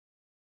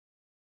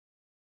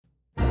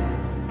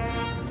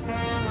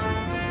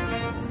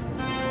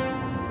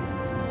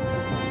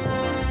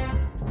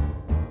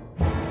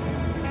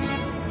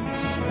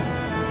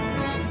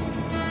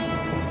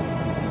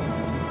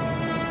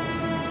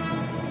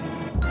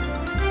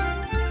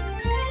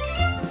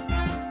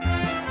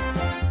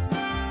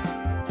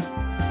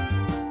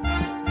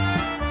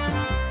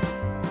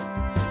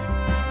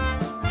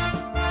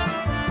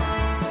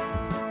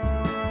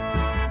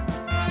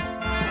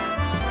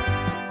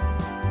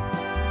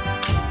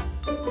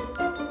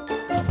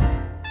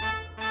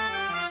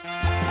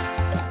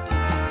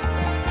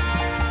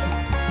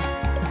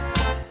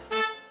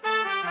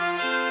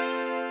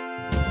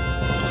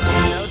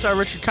our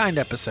Richard Kind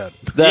episode.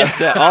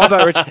 That's all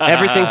about Richard.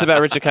 Everything's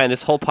about Richard Kind.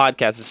 This whole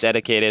podcast is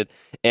dedicated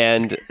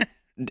and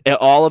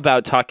all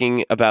about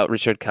talking about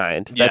Richard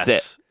Kind. That's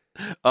it.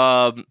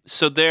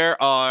 So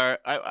there are,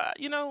 I'm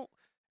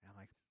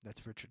like,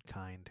 that's Richard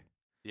Kind.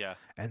 Yeah.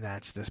 And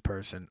that's this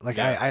person. Like,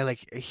 Yeah. I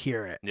like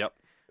hear it. Yep.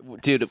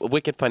 Dude,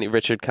 wicked funny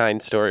Richard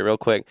Kind story real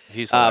quick.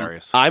 He's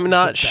hilarious. I'm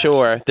not the best.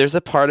 sure. There's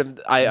a part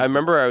of... I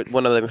remember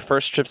one of the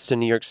first trips to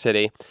New York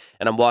City,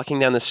 and I'm walking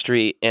down the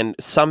street, and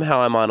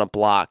somehow I'm on a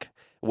block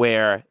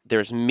where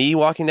there's me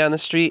walking down the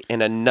street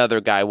and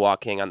another guy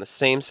walking on the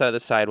same side of the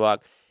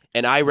sidewalk,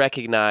 and I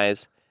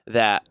recognize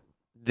that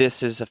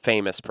this is a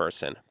famous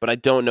person, but I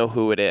don't know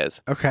who it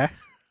is. Okay.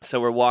 So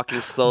we're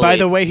walking slowly. By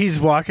the way he's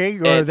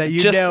walking, or And that you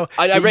just- know,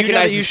 I that you know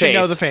recognize that you his should face.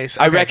 know the face.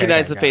 I Okay,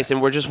 recognize the got face, it.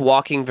 and we're just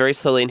walking very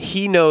slowly, and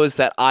he knows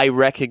that I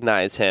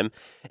recognize him,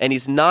 and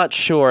he's not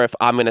sure if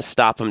I'm going to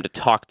stop him to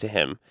talk to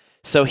him.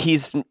 So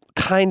he's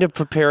kind of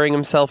preparing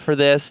himself for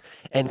this,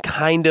 and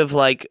kind of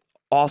like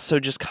also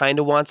just kind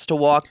of wants to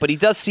walk, but he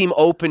does seem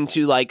open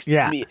to like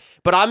me.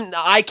 But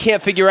I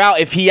can't figure out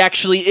if he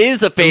actually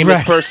is a famous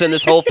Right. person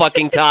this whole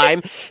fucking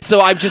time. So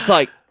I'm just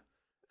like.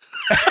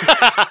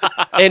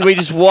 And we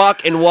just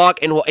walk and walk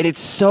and walk, and it's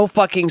so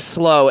fucking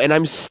slow. And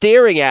I'm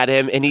staring at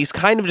him, and he's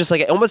kind of just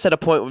like almost at a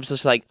point where it's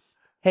just like,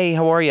 "Hey,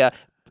 how are you?"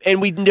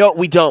 And we don't.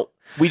 We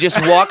just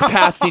walk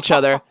past each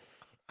other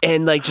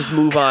and like just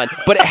move on.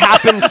 But it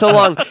happened so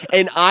long,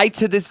 and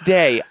to this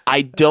day,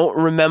 I don't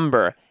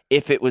remember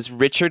if it was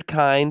Richard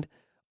Kind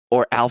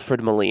or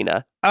Alfred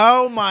Molina.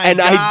 Oh my And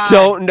God. I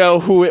don't know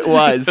who it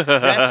was.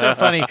 That's so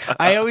funny.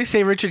 I always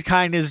say Richard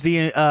Kind is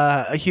the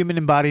a human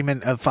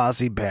embodiment of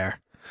Fozzie Bear.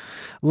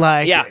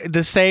 Like,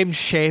 the same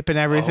shape and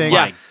everything. Oh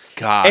my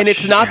gosh. And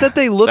it's not that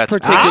they look That's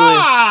particularly...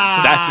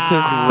 That's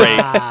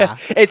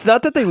great. It's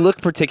not that they look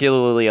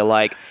particularly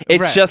alike.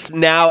 It's Right. just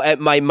now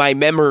at my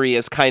memory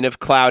is kind of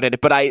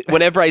clouded. But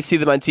whenever I see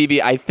them on TV,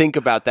 I think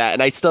about that,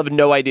 and I still have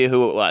no idea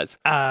who it was.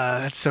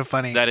 That's so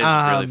funny. That is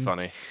really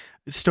funny.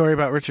 Story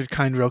about Richard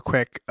Kind real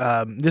quick.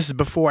 This is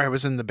before I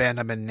was in the band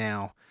I'm in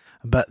now.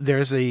 But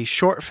there's a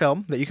short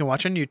film that you can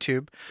watch on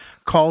YouTube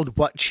called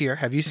What Cheer.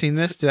 Have you seen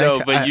this? No,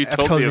 but you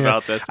told me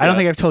about this. I don't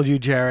think I've told you,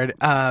 Jared.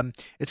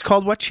 It's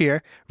called What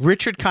Cheer.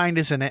 Richard Kind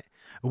is in it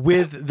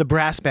with the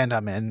brass band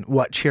I'm in,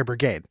 What Cheer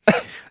Brigade.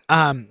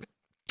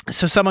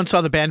 So someone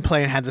saw the band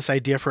play and had this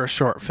idea for a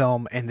short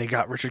film, and they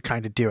got Richard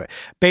Kind to do it.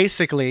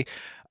 Basically,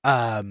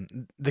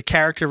 the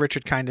character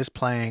Richard Kind is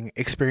playing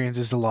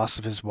experiences the loss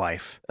of his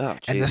wife. Oh,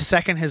 And the jeez.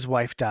 second his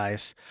wife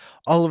dies,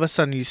 all of a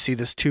sudden you see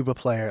this tuba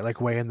player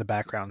like way in the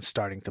background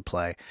starting to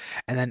play.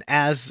 And then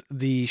as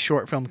the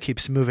short film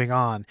keeps moving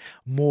on,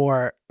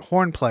 more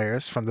horn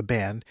players from the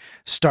band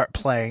start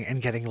playing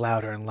and getting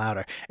louder and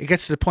louder. It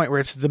gets to the point where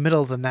it's the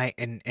middle of the night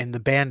and the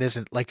band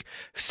isn't like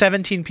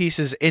 17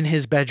 pieces in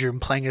his bedroom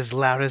playing as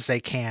loud as they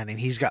can. And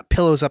he's got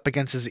pillows up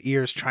against his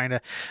ears trying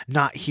to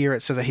not hear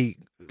it so that he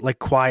like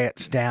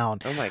quiets down.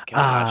 Oh my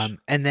gosh.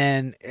 And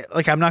then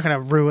like I'm not gonna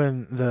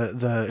ruin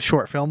the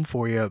short film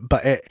for you,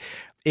 but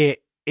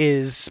it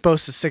is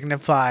supposed to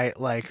signify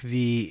like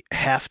the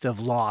heft of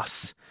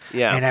loss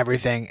Yeah. and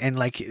everything. And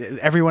like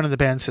everyone in the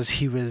band says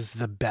he was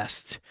the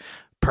best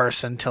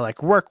person to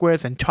like work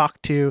with and talk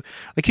to.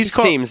 Like It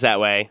seems that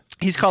way.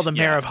 he's called the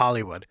mayor of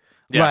Hollywood.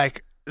 Yeah.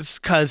 Like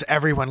because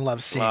everyone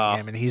loves seeing Wow.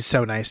 him and he's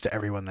so nice to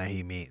everyone that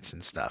he meets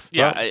and stuff.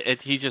 Yeah,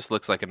 he just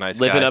looks like a nice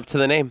guy. Living up to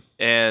the name.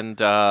 And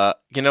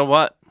you know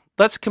what?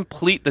 Let's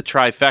complete the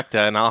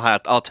trifecta, and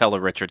I'll tell a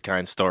Richard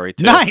Kind story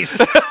too.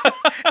 Nice.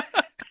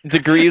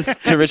 Degrees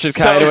to Richard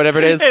Kind or whatever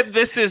it is. And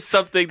this is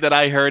something that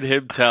I heard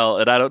him tell,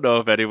 and I don't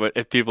know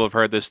if people have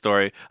heard this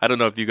story. I don't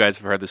know if you guys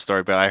have heard this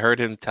story, but I heard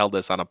him tell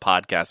this on a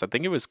podcast. I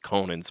think it was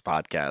Conan's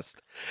podcast.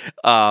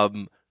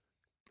 When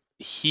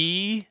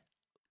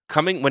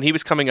he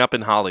was coming up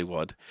in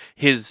Hollywood,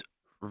 his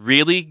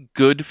really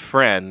good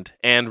friend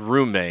and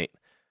roommate,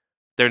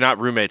 they're not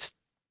roommates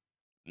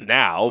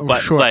now,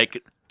 but Sure.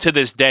 like to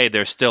this day,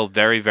 they're still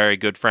very, very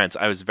good friends.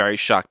 I was very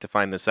shocked to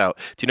find this out.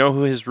 Do you know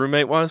who his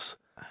roommate was?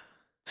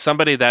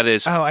 Somebody that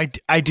is Oh, I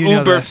do know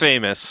uber this.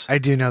 famous. I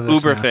do know this.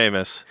 Uber now.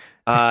 famous.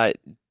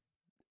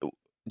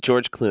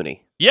 George Clooney.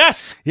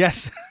 Yes.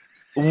 Yes.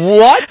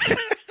 What?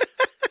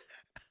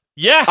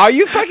 Yeah. Are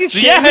you fucking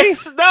shitting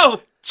Yes.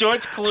 No.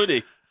 George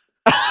Clooney.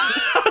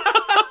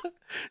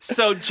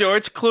 So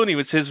George Clooney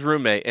was his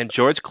roommate, and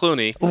George Clooney.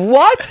 me?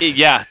 What?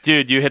 Yeah,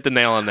 dude, you hit the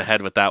nail on the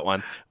head with that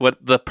one. What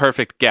the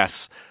perfect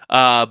guess.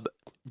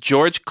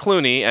 George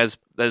Clooney, as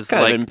like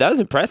that was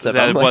impressive.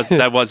 I'm like-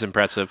 that was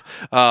impressive.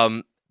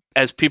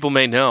 As people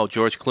may know,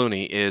 George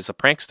Clooney is a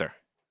prankster.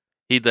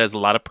 He does a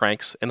lot of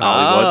pranks in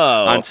Hollywood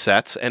Oh. on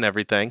sets and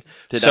everything.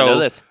 Did not know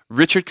this.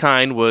 Richard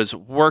Kind was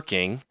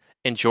working,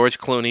 and George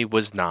Clooney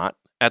was not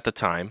at the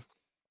time.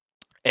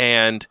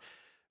 And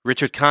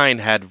Richard Kind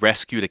had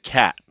rescued a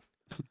cat.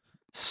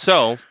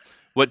 So,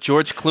 what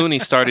George Clooney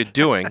started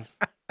doing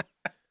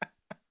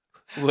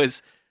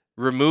was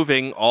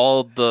removing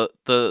all the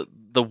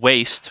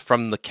waste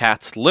from the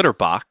cat's litter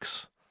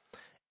box,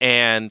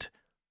 and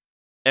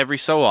every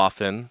so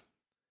often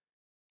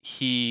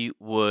he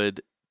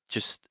would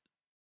just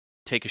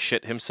take a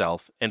shit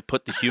himself and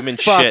put the human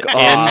Fuck shit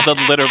off. in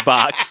the litter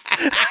box.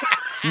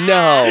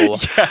 No.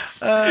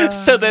 Yes.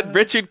 So then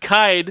Richard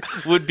Kind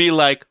would be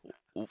like,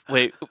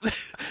 wait,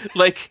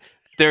 like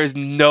there's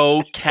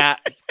no cat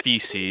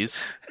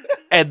feces.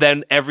 And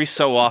then every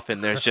so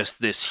often there's just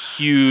this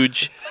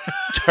huge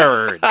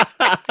turd.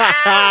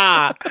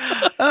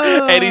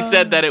 And he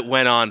said that it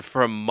went on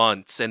for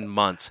months and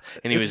months.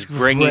 And he was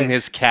bringing great.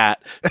 his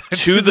cat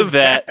to the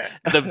vet.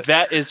 The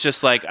vet is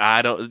just like,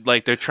 I don't,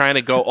 like they're trying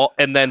to go.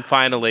 And then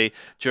finally,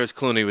 George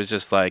Clooney was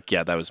just like,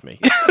 yeah, that was me.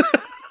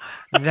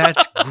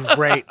 That's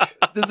great.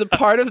 There's a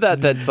part of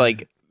that that's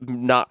like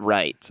not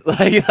right.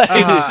 Like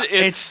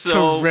it's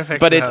so terrific,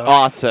 but it's though.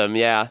 awesome.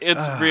 Yeah.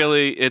 It's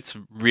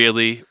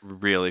really,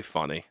 really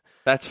funny.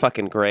 That's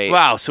fucking great.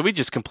 Wow, so we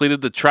just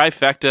completed the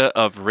trifecta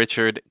of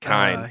Richard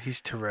Kind. He's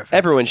terrific.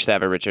 Everyone should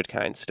have a Richard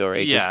Kind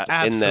story. Yeah, just in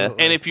absolutely.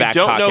 the And if you back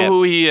don't pocket. know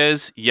who he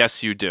is,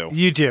 yes, you do.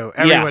 You do.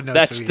 Everyone knows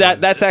that's who he that.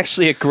 is. That's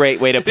actually a great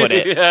way to put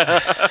it.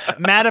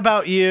 Mad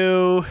About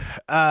You,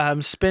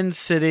 Spin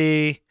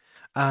City.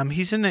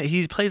 He's in.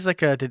 He plays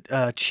like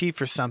a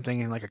chief or something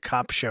in like a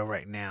cop show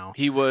right now.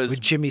 He was, with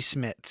Jimmy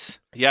Smits.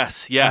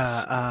 yes.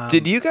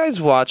 Did you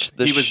guys watch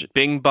the? He was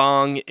Bing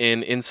Bong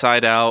in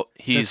Inside Out.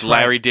 He's That's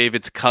Larry right.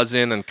 David's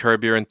cousin in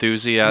Curb Your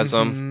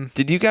Enthusiasm. Mhm.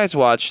 Did you guys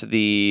watch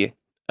the?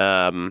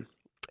 I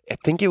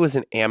think it was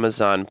an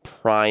Amazon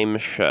Prime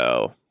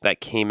show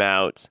that came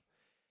out.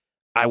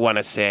 I want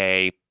to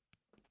say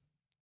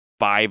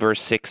 5 or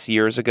 6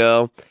 years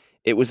ago.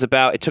 It was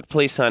about. It took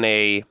place on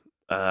a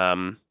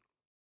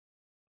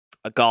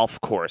golf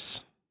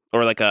course,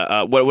 or like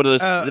a what are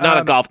those? Not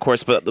a golf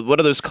course, but what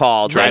are those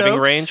called? Red Driving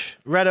Oaks? range?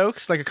 Red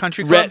Oaks, like a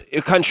country club.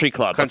 Country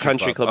club.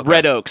 Country club, okay.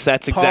 Red Oaks.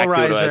 That's Paul exactly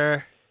what it was.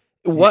 Reiser.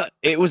 What?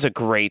 It was a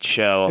great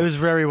show. It was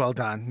very well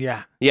done.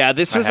 Yeah. Yeah,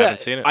 this I was. haven't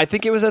seen it. I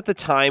think it was at the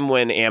time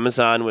when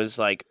Amazon was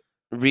like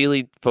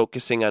really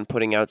focusing on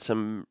putting out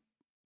some,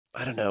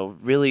 I don't know,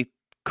 really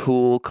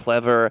cool,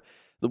 clever,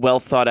 well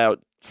thought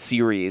out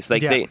series.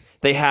 Like Yeah.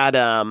 they had.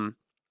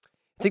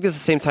 I think this is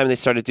the same time they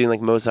started doing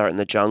like Mozart in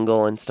the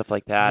Jungle and stuff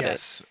like that.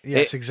 Yes.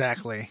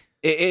 Exactly.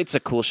 It's a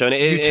cool show. And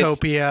it's,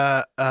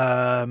 Utopia.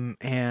 And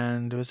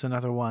there was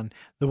another one.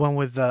 The one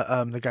with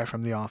the guy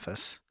from The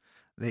Office.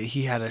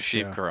 He had a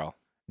Steve show. Carell.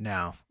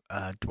 No,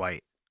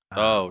 Dwight.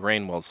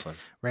 Rainn Wilson.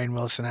 Rainn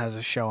Wilson has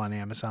a show on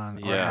Amazon.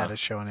 Or Yeah. had a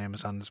show on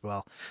Amazon as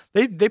well.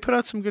 They put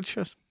out some good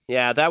shows.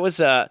 yeah, that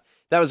was a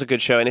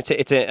good show, and it's a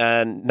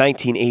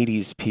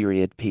 1980s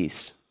period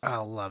piece. I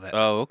love it.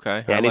 Oh,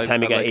 okay. Yeah,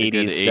 anytime you got a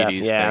good 80s stuff,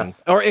 80s yeah, thing.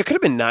 or it could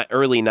have been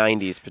early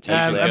 90s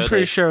potentially. I'm good.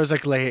 pretty sure it was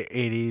like late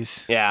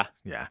 80s. Yeah,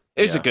 Yeah.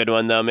 it was a Yeah. good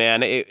one though,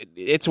 man.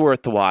 It's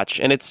worth the watch,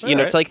 and it's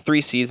it's like 3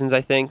 seasons.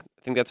 I think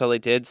that's all they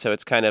did, so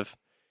it's kind of,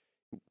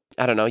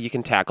 I don't know. You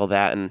can tackle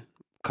that in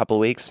a couple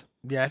weeks.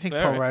 Yeah, I think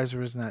All Paul right. Reiser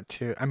was in that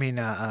too. I mean,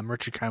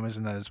 Richard Kind was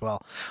in that as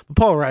well. But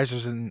Paul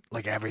Reiser's in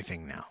like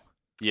everything now.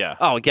 Yeah.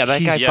 Oh yeah,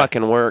 that guy He's-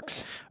 fucking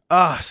works.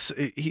 Oh, so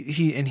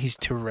he's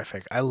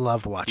terrific. I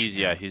love watching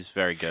him. He's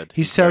very good.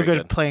 He's so very good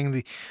at playing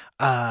the.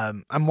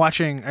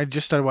 I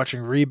just started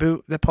watching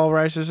Reboot that Paul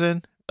Reiser's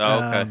in. Oh,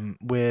 okay.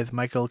 With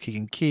Michael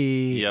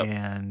Keegan-Key Yep.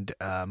 and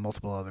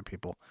multiple other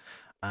people.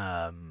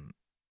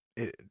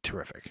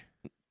 Terrific.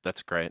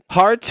 That's great.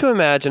 Hard to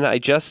imagine. I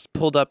just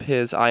pulled up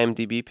his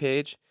IMDb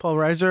page. Paul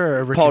Reiser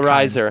or Richard Paul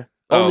Kind? Reiser,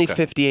 Oh, only okay.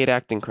 58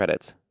 acting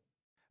credits.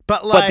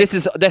 But like,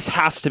 But this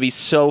has to be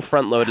so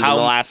front loaded in How-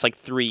 the last like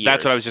 3 years.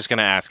 That's what I was just going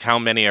to ask. How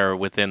many are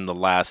within the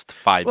last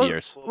 5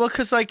 years? Well,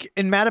 because like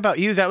in Mad About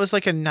You, that was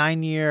like a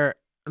 9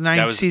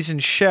 was- season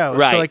show.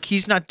 Right. So like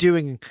he's not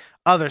doing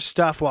other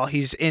stuff while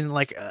he's in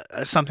like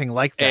something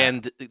like that.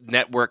 And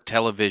network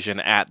television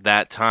at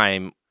that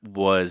time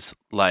was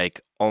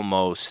like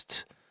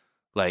almost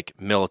like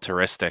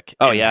militaristic.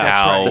 Oh in yeah,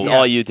 how that's Yeah.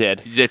 all you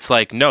did. it's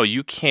like, no,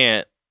 you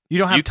can't. you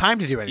don't have you- time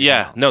to do anything.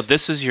 Yeah, else. no,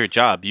 this is your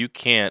job. You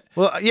can't.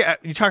 Well, yeah,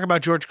 you talk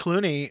about George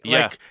Clooney.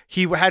 Yeah. Like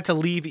he had to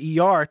leave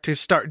ER to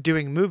start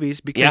doing movies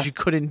because Yeah. you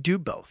couldn't do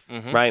both.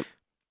 Mhm. Right.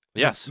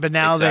 Yes. But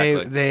now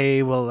exactly.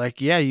 they will like,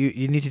 yeah,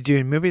 you need to do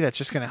a movie that's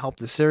just going to help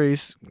the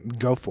series.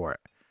 Go for it.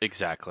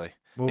 Exactly.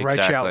 We'll write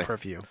you out Exactly. for a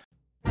few.